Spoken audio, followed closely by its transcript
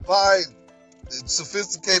define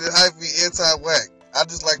sophisticated hyphy anti-whack. I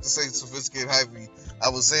just like to say sophisticated hyphy. I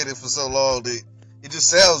was saying it for so long that it just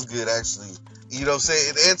sounds good, actually. You know what I'm saying?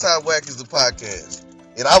 And anti-whack is the podcast.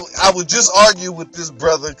 And I would just argue with this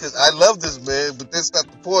brother because I love this man, but that's not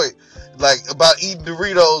the point. Like about eating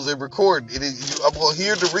Doritos and recording. I'm gonna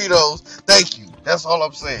hear Doritos. Thank you. That's all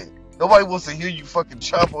I'm saying. Nobody wants to hear you fucking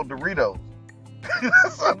chomp on Doritos.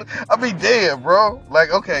 I mean, damn, bro.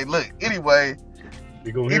 Like, okay, look. Anyway,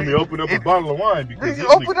 you're gonna hear me open up a bottle of wine because you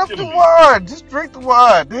open up the wine. Just drink the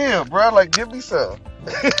wine. Damn, bro. Like, give me some.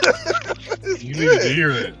 You needed to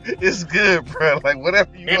hear that. It's good, bro. Like, whatever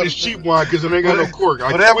you want. And it's cheap wine because it ain't got no cork.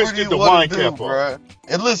 I whatever twisted you the wine cap off.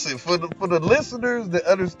 And listen, for the listeners that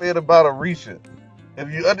understand about Orisha,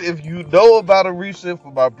 if you know about Orisha,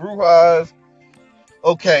 for my Brujas,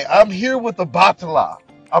 okay, I'm here with Obatala.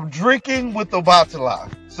 I'm drinking with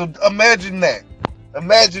Obatala. So imagine that.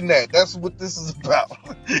 Imagine that. That's what this is about.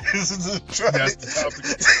 This is that's the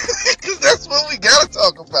topic. Because that's what we gotta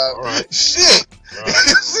talk about. All right. Shit. All right.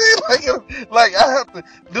 You see, like I have to,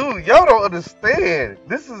 dude. Y'all don't understand.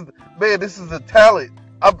 This is a talent.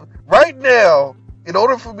 Right now, in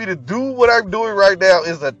order for me to do what I'm doing right now,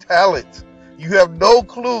 is a talent. You have no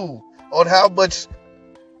clue on how much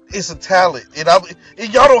it's a talent, and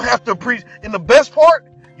y'all don't have to appreciate. And the best part,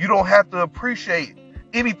 you don't have to appreciate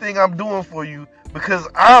anything I'm doing for you. Because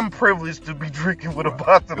I'm privileged to be drinking with a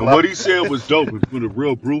bottle. And what he said was dope. And for the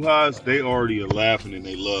real Brujas, they already are laughing and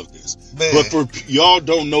they love this. Man. But for y'all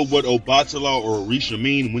don't know what Obatala or Orisha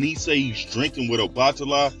mean, when he say he's drinking with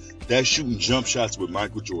Obatala, that's shooting jump shots with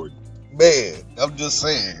Michael Jordan. Man, I'm just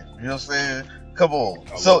saying. You know what I'm saying? Come on.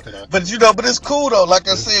 But it's cool though. Like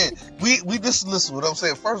I said, we just listen what I'm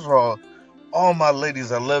saying. First of all my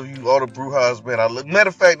ladies, I love you. All the Brujas, man. Matter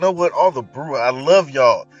of fact, know what? All the Brujas, I love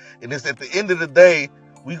y'all. And it's at the end of the day,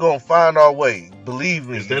 we gonna find our way. Believe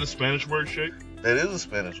me. Is that a Spanish word, Shay? That is a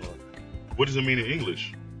Spanish word. What does it mean in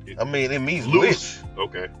English? It means witch.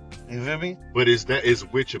 Okay. You feel me? But is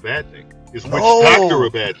witch a bad thing? Is witch doctor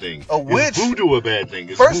a bad thing? A witch? Is voodoo a bad thing?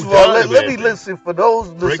 Is First of all, let me listen. For those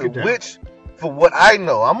witch, for what I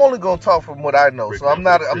know, I'm only gonna talk from what I know. So I'm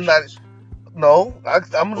not. No,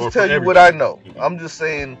 I'm just telling you what I know. I'm just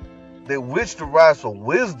saying that witch derives from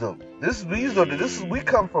wisdom. We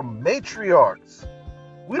come from matriarchs.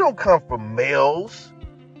 We don't come from males.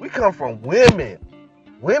 We come from women.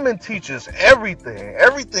 Women teach us everything.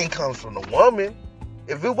 Everything comes from the woman.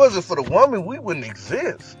 If it wasn't for the woman, we wouldn't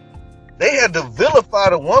exist. They had to vilify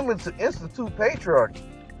the woman to institute patriarchy.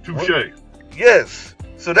 Touché. Yes.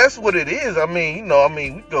 So that's what it is.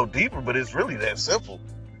 We go deeper, but it's really that simple.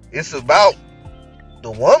 It's about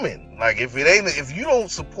the woman. Like if you don't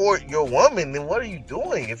support your woman, then what are you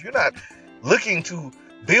doing? If you're not looking to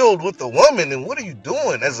build with the woman, then what are you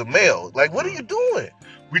doing as a male? Like what are you doing?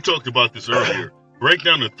 We talked about this earlier. Break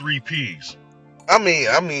down the 3 P's.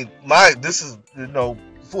 This is,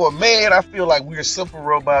 for a man, I feel like we're simple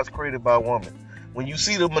robots created by a woman. When you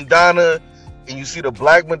see the Madonna and you see the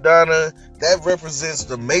black Madonna, that represents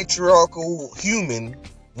the matriarchal human.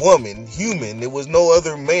 There was no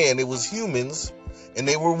other man. It was humans. And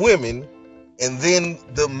they were women, and then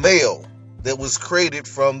the male that was created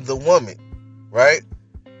from the woman, right?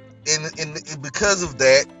 And because of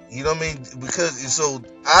that, you know what I mean? So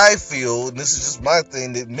I feel, and this is just my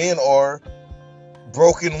thing, that men are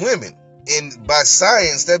broken women. And by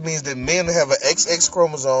science, that means that men have an XX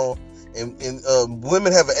chromosome, and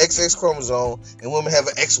women have an XX chromosome, and women have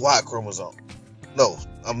an XY chromosome. No,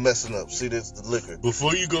 I'm messing up. See, that's the liquor.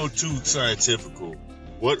 Before you go too scientifical,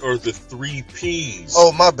 what are the 3 P's?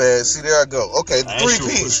 Oh, my bad. See, there I go. Okay, the 3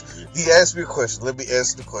 P's. He asked me a question. Let me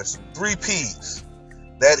answer the question. 3 P's.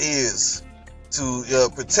 That is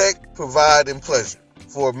to protect, provide, and pleasure.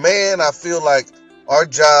 For a man, I feel like our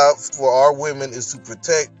job for our women is to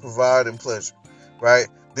protect, provide, and pleasure. Right?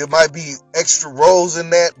 There might be extra roles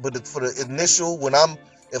in that, but for the initial,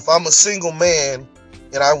 if I'm a single man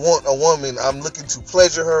and I want a woman, I'm looking to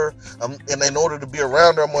pleasure her. And in order to be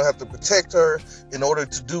around her, I'm gonna have to protect her. In order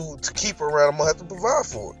to keep her around, I'm gonna have to provide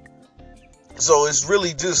for her. So it's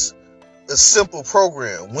really just a simple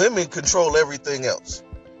program. Women control everything else.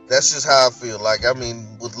 That's just how I feel. Like,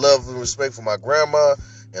 with love and respect for my grandma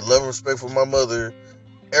and love and respect for my mother,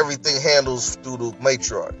 everything handles through the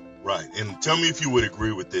matriarch. Right. And tell me if you would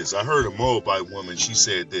agree with this. I heard a Moabite woman, she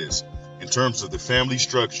said this, in terms of the family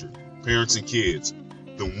structure, parents and kids,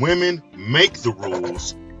 the women make the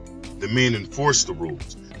rules, the men enforce the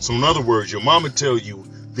rules. So in other words, your mama tell you,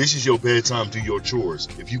 this is your bedtime, do your chores.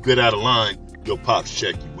 If you get out of line, your pops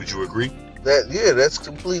check you. Would you agree? That's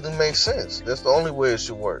completely makes sense. That's the only way it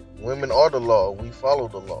should work. Women are the law. We follow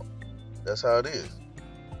the law. That's how it is.